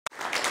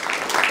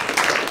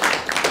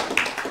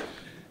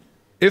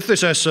If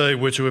this essay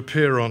were to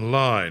appear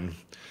online,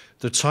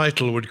 the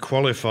title would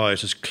qualify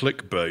it as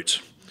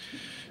clickbait.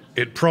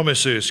 It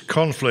promises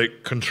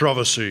conflict,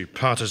 controversy,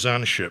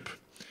 partisanship.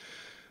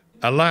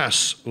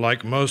 Alas,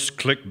 like most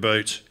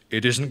clickbait,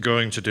 it isn't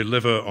going to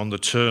deliver on the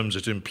terms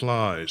it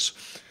implies.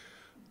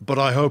 But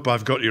I hope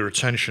I've got your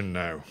attention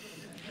now.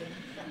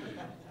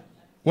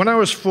 When I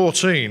was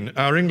 14,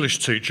 our English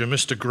teacher,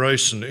 Mr.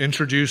 Grayson,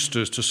 introduced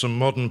us to some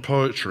modern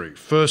poetry,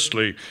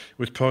 firstly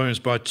with poems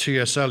by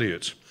T.S.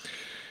 Eliot.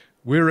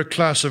 We're a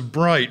class of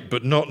bright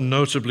but not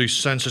notably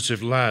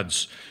sensitive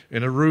lads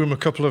in a room a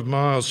couple of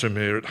miles from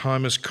here at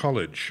Hymas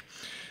College.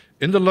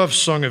 In the love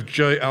song of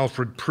J.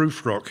 Alfred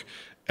Prufrock,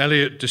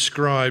 Eliot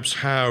describes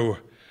how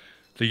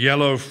the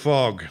yellow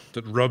fog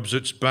that rubs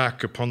its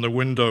back upon the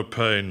window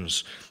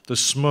panes, the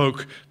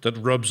smoke that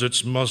rubs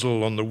its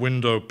muzzle on the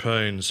window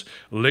panes,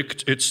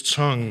 licked its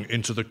tongue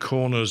into the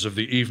corners of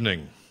the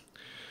evening.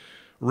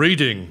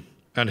 Reading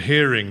and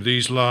hearing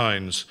these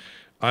lines,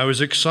 I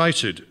was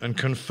excited and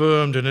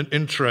confirmed in an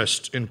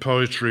interest in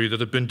poetry that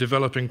had been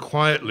developing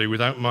quietly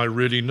without my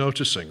really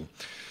noticing.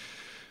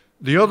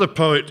 The other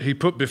poet he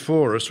put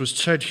before us was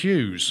Ted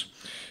Hughes,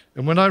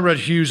 and when I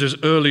read Hughes's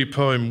early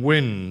poem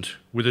Wind,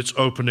 with its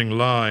opening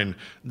line,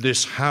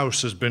 "This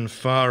house has been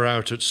far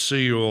out at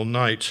sea all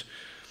night,"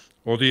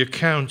 or the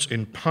account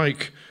in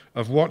Pike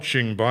of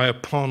watching by a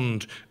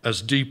pond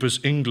as deep as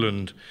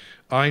England,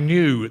 I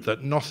knew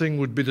that nothing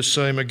would be the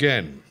same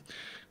again.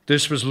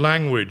 This was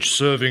language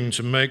serving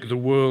to make the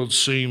world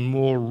seem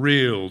more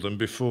real than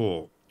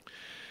before.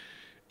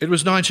 It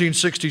was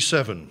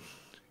 1967.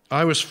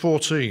 I was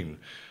 14.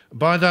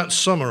 By that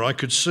summer, I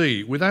could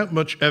see, without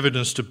much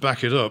evidence to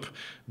back it up,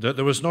 that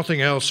there was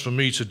nothing else for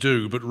me to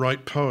do but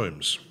write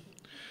poems.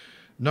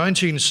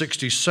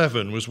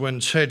 1967 was when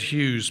Ted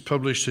Hughes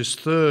published his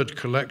third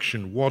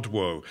collection,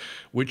 Wadwo,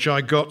 which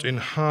I got in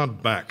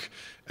hardback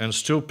and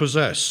still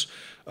possess,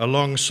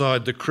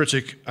 alongside the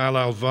critic Al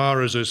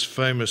Alvarez's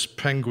famous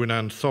Penguin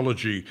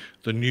anthology,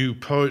 The New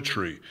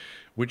Poetry,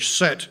 which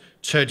set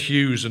Ted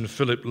Hughes and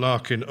Philip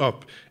Larkin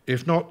up,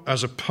 if not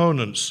as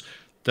opponents,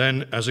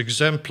 then as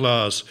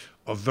exemplars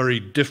of very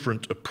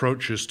different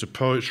approaches to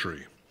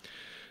poetry.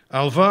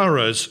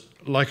 Alvarez,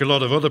 like a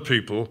lot of other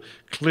people,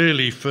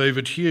 clearly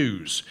favoured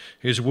Hughes.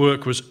 His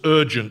work was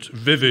urgent,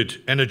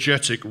 vivid,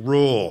 energetic,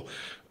 raw,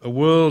 a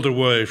world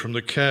away from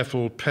the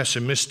careful,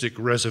 pessimistic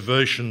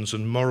reservations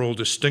and moral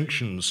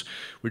distinctions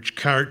which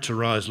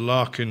characterise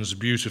Larkin's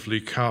beautifully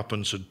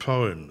carpentered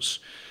poems.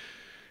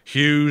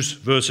 Hughes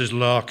versus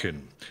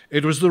Larkin.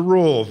 It was the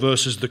raw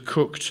versus the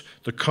cooked,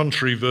 the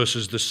country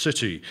versus the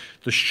city,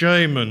 the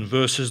shaman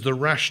versus the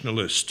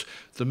rationalist,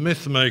 the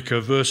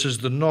mythmaker versus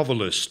the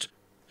novelist,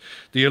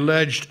 the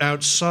alleged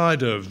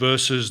outsider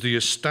versus the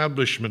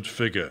establishment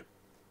figure.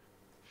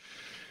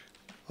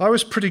 I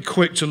was pretty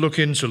quick to look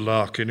into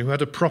Larkin, who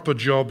had a proper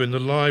job in the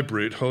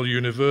library at Hull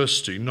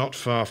University, not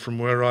far from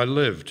where I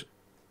lived.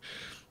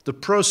 The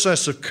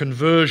process of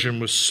conversion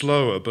was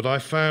slower, but I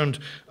found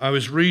I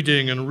was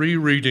reading and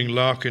rereading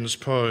Larkin's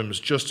poems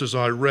just as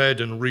I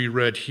read and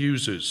reread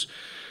Hughes's.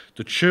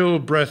 The chill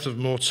breath of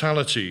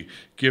mortality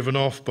given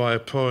off by a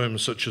poem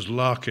such as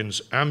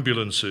Larkin's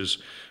Ambulances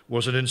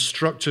was an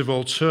instructive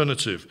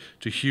alternative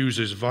to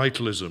Hughes's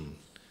vitalism.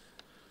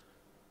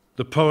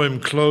 The poem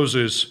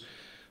closes,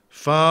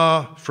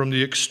 "Far from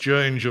the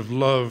exchange of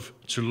love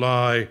to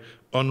lie,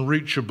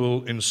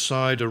 unreachable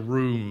inside a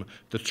room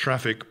the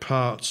traffic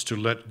parts to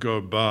let go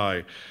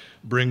by,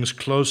 brings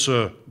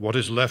closer what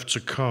is left to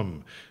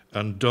come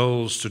and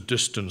dulls to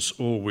distance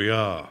all we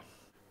are."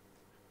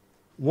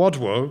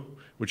 Wadwo,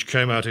 which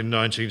came out in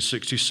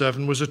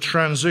 1967, was a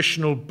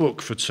transitional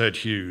book for Ted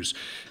Hughes.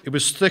 It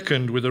was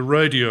thickened with a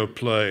radio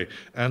play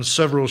and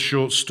several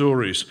short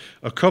stories,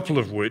 a couple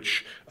of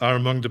which are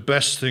among the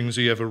best things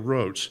he ever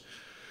wrote.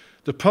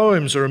 The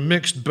poems are a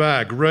mixed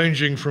bag,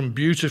 ranging from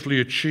beautifully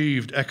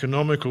achieved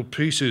economical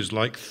pieces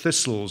like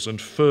Thistles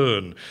and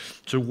Fern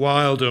to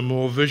wilder,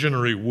 more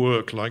visionary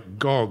work like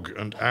Gog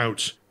and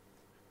Out.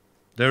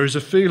 There is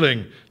a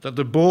feeling that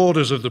the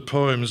borders of the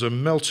poems are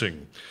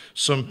melting.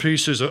 Some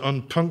pieces are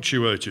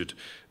unpunctuated,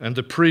 and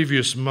the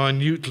previous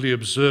minutely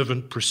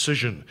observant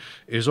precision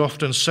is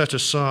often set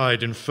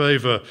aside in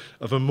favour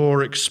of a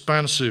more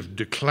expansive,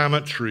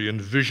 declamatory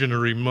and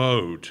visionary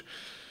mode.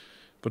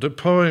 But a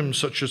poem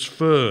such as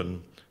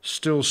Fern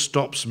still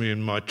stops me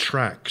in my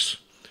tracks.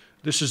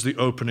 This is the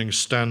opening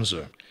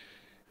stanza.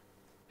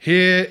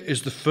 "Here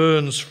is the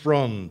fern's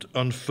frond,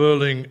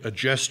 unfurling a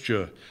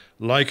gesture,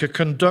 like a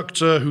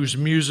conductor whose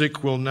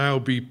music will now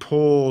be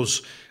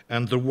pause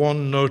and the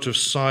one note of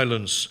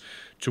silence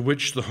to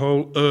which the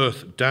whole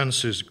earth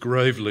dances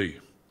gravely."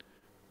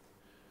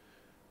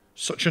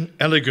 Such an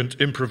elegant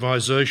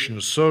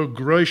improvisation, so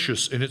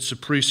gracious in its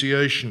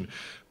appreciation.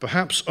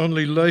 Perhaps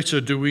only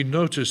later do we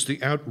notice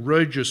the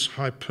outrageous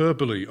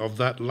hyperbole of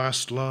that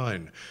last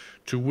line,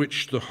 to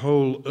which the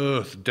whole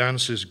earth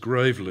dances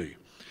gravely.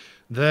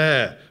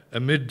 There,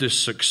 amid this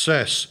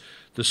success,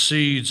 the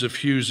seeds of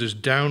Hughes's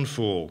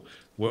downfall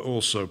were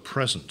also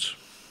present.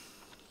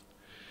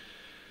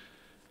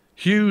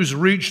 Hughes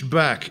reached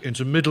back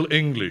into Middle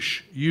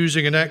English,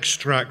 using an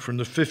extract from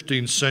the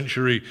 15th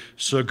century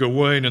Sir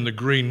Gawain and the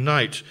Green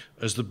Knight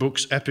as the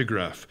book's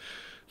epigraph.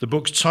 The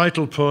book's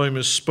title poem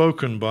is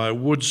spoken by a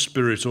wood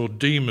spirit or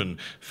demon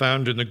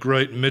found in the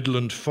great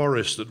Midland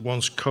forest that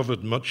once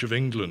covered much of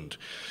England.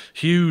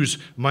 Hughes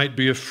might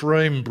be a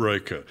frame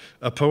breaker,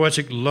 a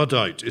poetic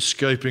Luddite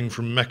escaping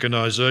from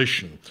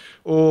mechanization,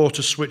 or,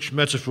 to switch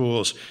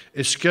metaphors,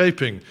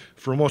 escaping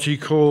from what he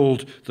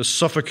called the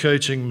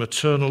suffocating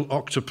maternal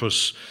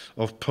octopus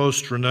of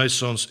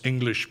post-Renaissance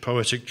English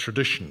poetic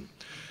tradition,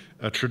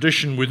 a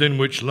tradition within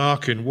which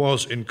Larkin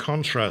was, in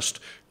contrast,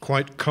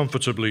 quite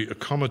comfortably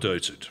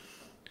accommodated.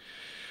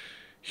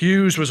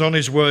 Hughes was on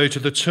his way to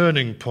the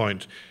turning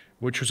point,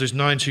 which was his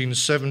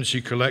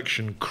 1970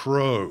 collection,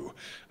 Crow,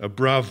 a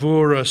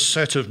bravura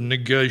set of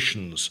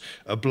negations,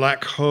 a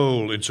black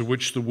hole into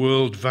which the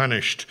world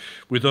vanished,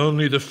 with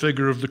only the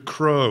figure of the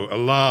crow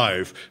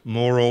alive,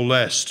 more or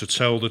less, to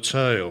tell the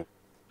tale.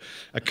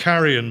 A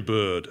carrion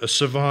bird, a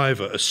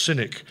survivor, a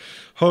cynic,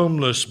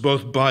 homeless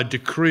both by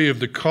decree of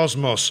the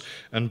cosmos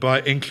and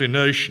by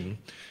inclination.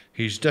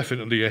 He's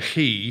definitely a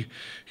he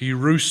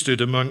roosted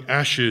among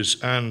ashes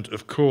and,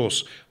 of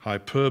course,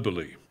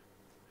 hyperbole.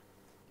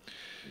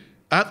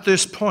 At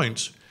this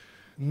point,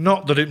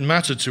 not that it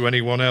mattered to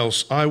anyone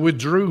else, I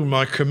withdrew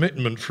my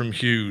commitment from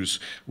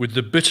Hughes with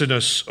the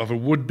bitterness of a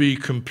would-be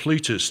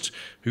completist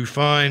who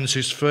finds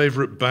his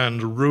favourite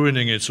band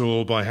ruining it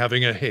all by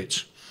having a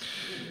hit.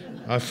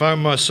 I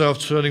found myself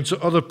turning to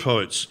other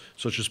poets,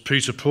 such as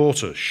Peter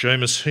Porter,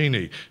 Seamus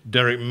Heaney,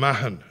 Derek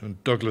Mahon,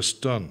 and Douglas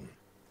Dunn.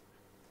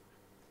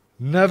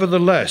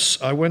 Nevertheless,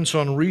 I went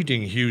on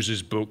reading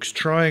Hughes's books,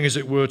 trying, as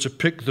it were, to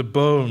pick the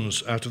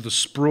bones out of the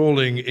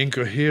sprawling,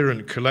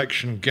 incoherent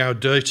collection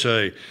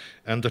Gaudete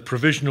and the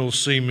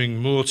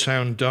provisional-seeming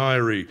Moortown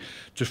Diary,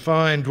 to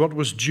find what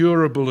was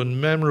durable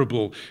and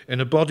memorable in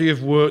a body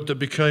of work that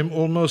became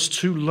almost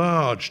too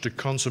large to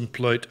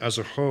contemplate as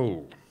a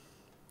whole.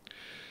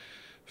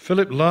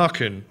 Philip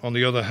Larkin, on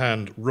the other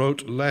hand,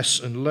 wrote less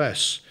and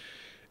less.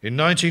 In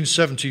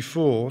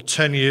 1974,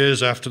 10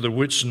 years after the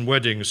Whitsun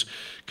weddings,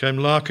 came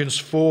Larkin's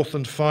fourth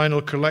and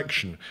final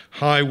collection,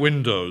 High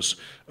Windows,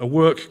 a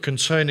work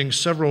containing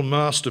several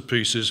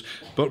masterpieces,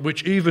 but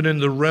which even in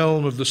the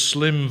realm of the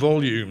slim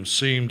volume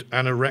seemed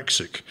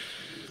anorexic.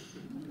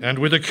 And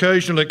with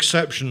occasional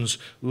exceptions,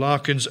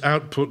 Larkin's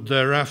output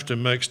thereafter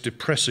makes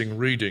depressing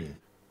reading.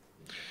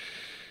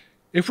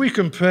 If we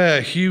compare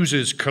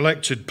Hughes's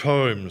collected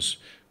poems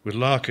with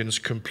Larkin's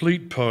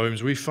complete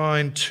poems, we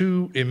find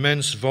two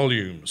immense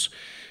volumes.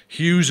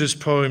 Hughes's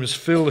poems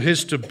fill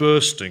his to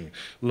bursting.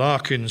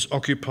 Larkin's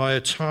occupy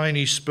a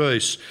tiny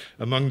space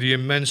among the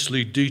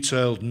immensely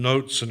detailed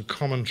notes and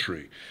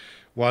commentary.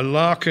 While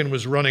Larkin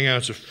was running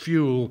out of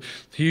fuel,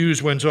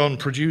 Hughes went on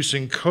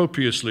producing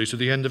copiously to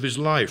the end of his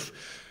life.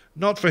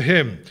 Not for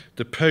him,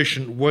 the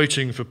patient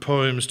waiting for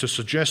poems to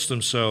suggest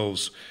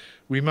themselves.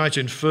 We might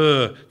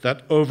infer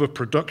that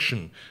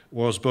overproduction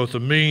was both a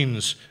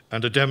means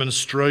and a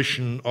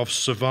demonstration of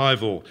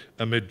survival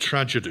amid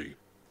tragedy.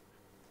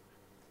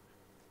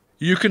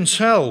 You can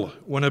tell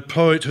when a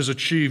poet has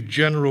achieved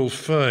general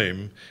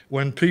fame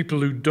when people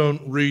who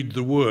don't read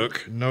the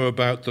work know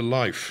about the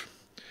life.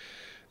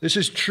 This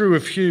is true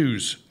of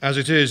Hughes, as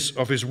it is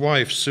of his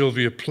wife,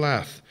 Sylvia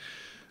Plath.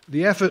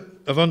 The effort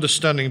of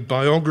understanding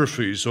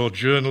biographies or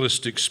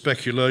journalistic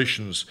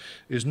speculations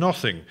is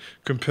nothing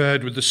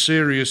compared with the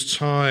serious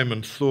time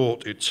and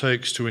thought it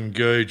takes to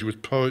engage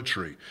with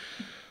poetry.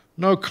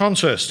 No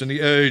contest in the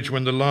age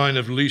when the line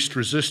of least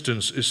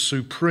resistance is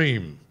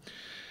supreme.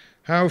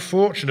 How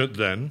fortunate,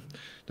 then,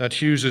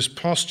 that Hughes's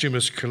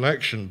posthumous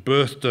collection,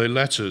 Birthday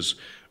Letters,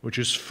 which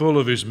is full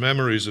of his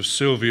memories of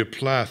Sylvia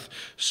Plath,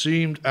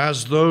 seemed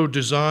as though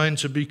designed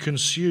to be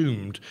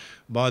consumed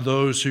by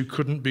those who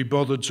couldn't be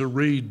bothered to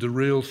read the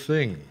real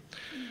thing.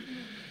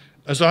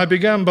 As I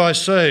began by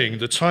saying,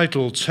 the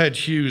title Ted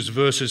Hughes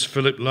versus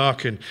Philip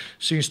Larkin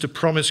seems to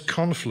promise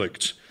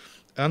conflict,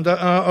 and there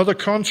are other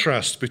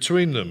contrasts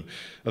between them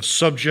of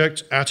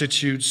subject,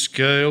 attitude,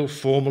 scale,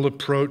 formal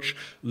approach,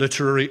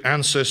 literary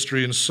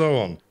ancestry, and so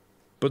on.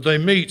 But they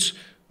meet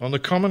on the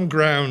common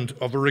ground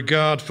of a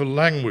regard for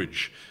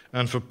language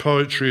and for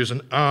poetry as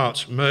an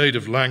art made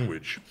of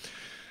language.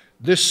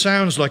 This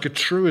sounds like a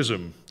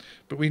truism,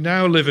 but we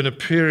now live in a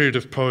period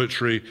of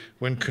poetry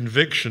when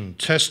conviction,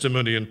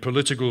 testimony, and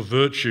political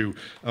virtue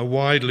are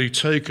widely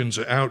taken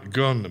to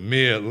outgun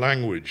mere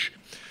language.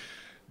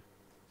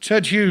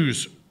 Ted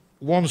Hughes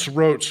once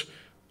wrote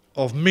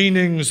of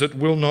meanings that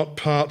will not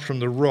part from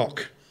the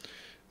rock,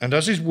 and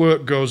as his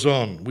work goes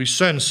on, we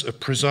sense a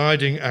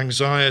presiding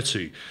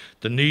anxiety,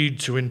 the need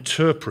to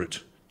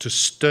interpret, to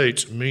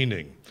state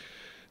meaning.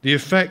 The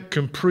effect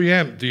can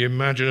preempt the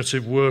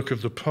imaginative work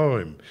of the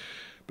poem,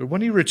 But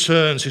when he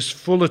returns his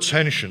full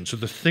attention to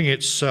the thing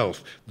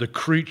itself, the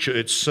creature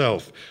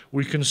itself,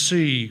 we can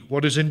see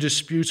what is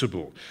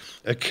indisputable,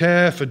 a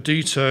care for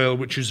detail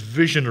which is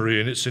visionary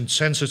in its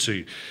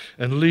intensity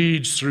and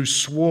leads through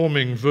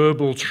swarming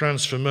verbal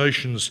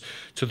transformations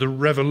to the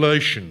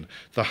revelation,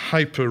 the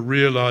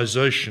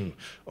hyper-realization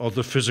of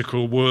the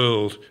physical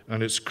world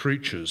and its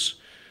creatures.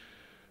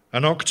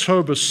 An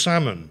October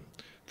salmon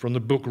from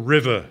the book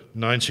River,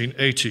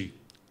 1980,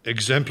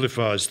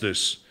 exemplifies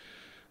this.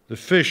 The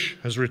fish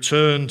has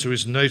returned to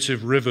his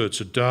native river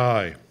to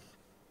die.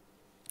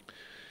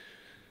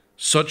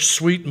 Such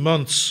sweet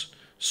months,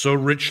 so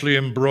richly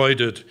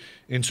embroidered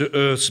into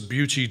earth's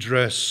beauty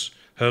dress,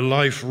 her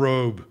life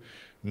robe,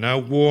 now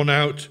worn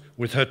out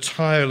with her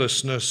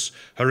tirelessness,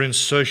 her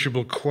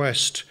insatiable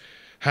quest,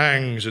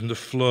 hangs in the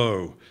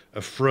flow,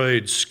 a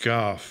frayed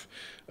scarf,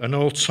 an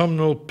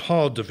autumnal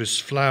pod of his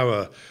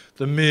flower,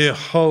 the mere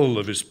hull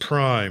of his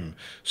prime,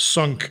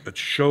 sunk at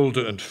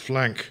shoulder and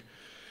flank,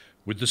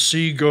 with the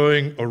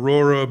sea-going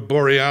aurora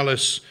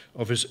borealis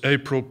of his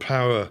April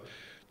power,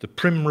 the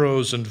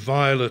primrose and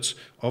violet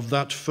of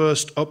that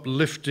first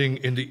uplifting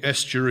in the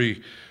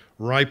estuary,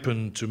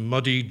 ripened to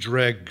muddy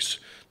dregs,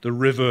 the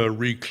river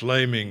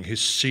reclaiming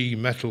his sea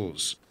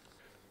metals.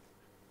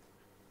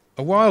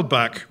 A while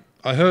back,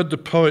 I heard the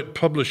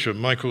poet-publisher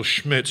Michael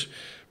Schmidt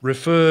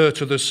refer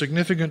to the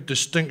significant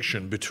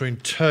distinction between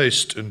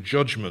taste and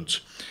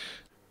judgment.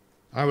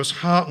 I was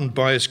heartened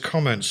by his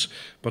comments,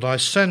 but I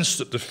sensed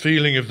that the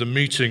feeling of the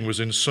meeting was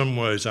in some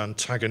ways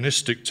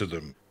antagonistic to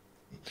them.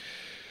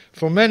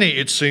 For many,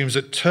 it seems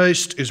that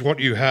taste is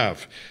what you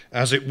have,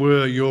 as it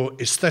were your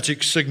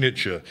aesthetic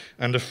signature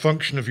and a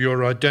function of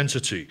your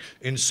identity,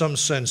 in some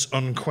sense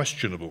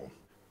unquestionable.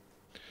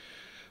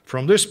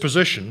 From this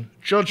position,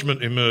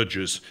 judgment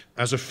emerges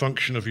as a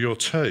function of your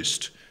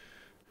taste.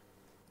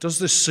 Does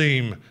this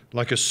seem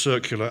like a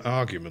circular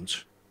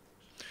argument?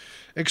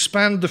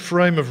 Expand the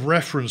frame of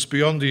reference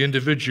beyond the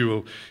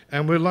individual,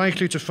 and we're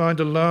likely to find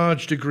a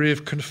large degree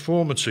of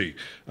conformity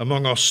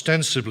among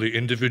ostensibly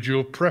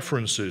individual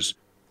preferences,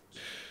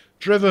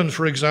 driven,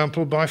 for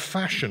example, by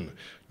fashion,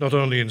 not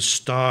only in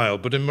style,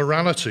 but in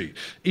morality.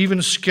 Even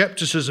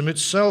skepticism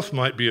itself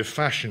might be a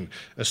fashion,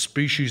 a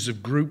species of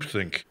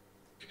groupthink.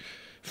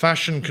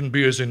 Fashion can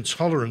be as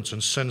intolerant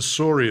and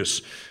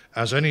censorious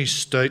as any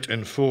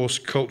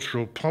state-enforced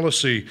cultural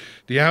policy.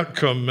 The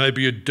outcome may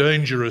be a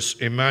dangerous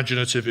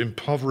imaginative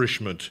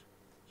impoverishment.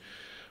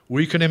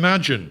 We can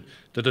imagine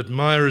that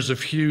admirers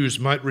of Hughes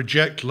might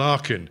reject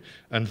Larkin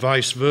and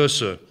vice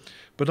versa,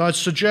 but I'd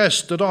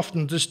suggest that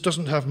often this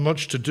doesn't have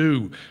much to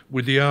do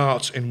with the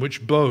art in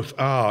which both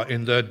are,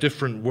 in their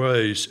different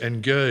ways,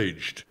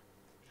 engaged.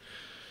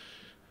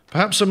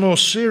 Perhaps a more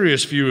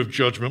serious view of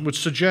judgment would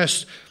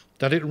suggest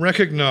that it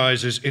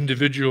recognizes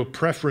individual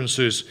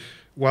preferences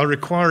while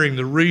requiring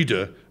the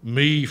reader,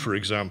 me for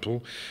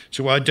example,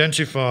 to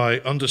identify,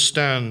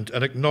 understand,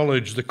 and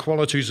acknowledge the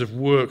qualities of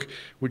work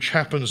which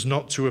happens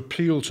not to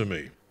appeal to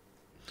me.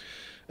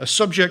 A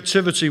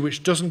subjectivity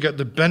which doesn't get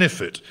the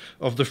benefit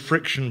of the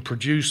friction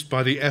produced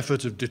by the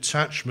effort of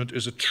detachment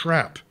is a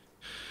trap.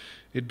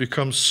 It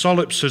becomes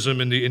solipsism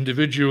in the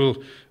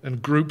individual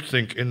and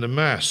groupthink in the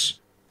mass.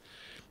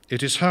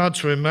 It is hard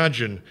to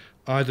imagine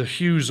either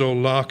Hughes or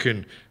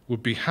Larkin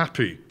would be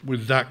happy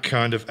with that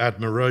kind of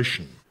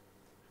admiration.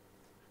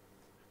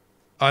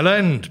 I'll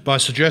end by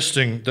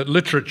suggesting that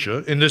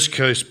literature, in this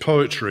case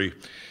poetry,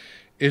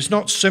 is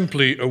not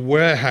simply a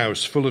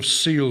warehouse full of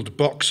sealed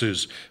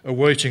boxes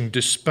awaiting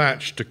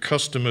dispatch to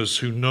customers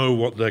who know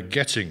what they're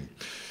getting.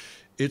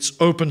 It's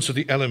open to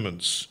the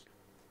elements.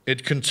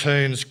 It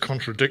contains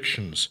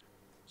contradictions.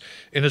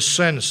 In a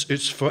sense,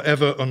 it's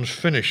forever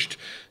unfinished,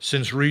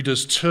 since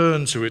readers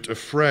turn to it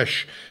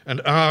afresh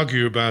and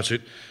argue about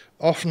it,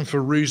 often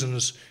for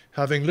reasons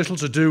having little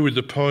to do with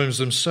the poems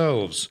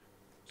themselves.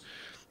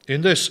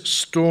 In this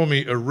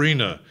stormy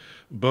arena,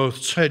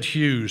 both Ted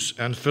Hughes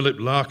and Philip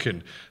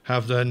Larkin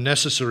have their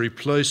necessary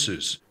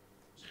places.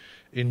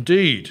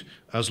 Indeed,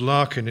 as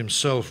Larkin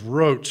himself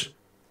wrote,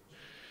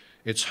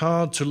 it's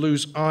hard to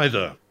lose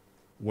either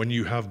when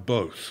you have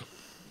both.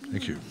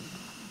 Thank you.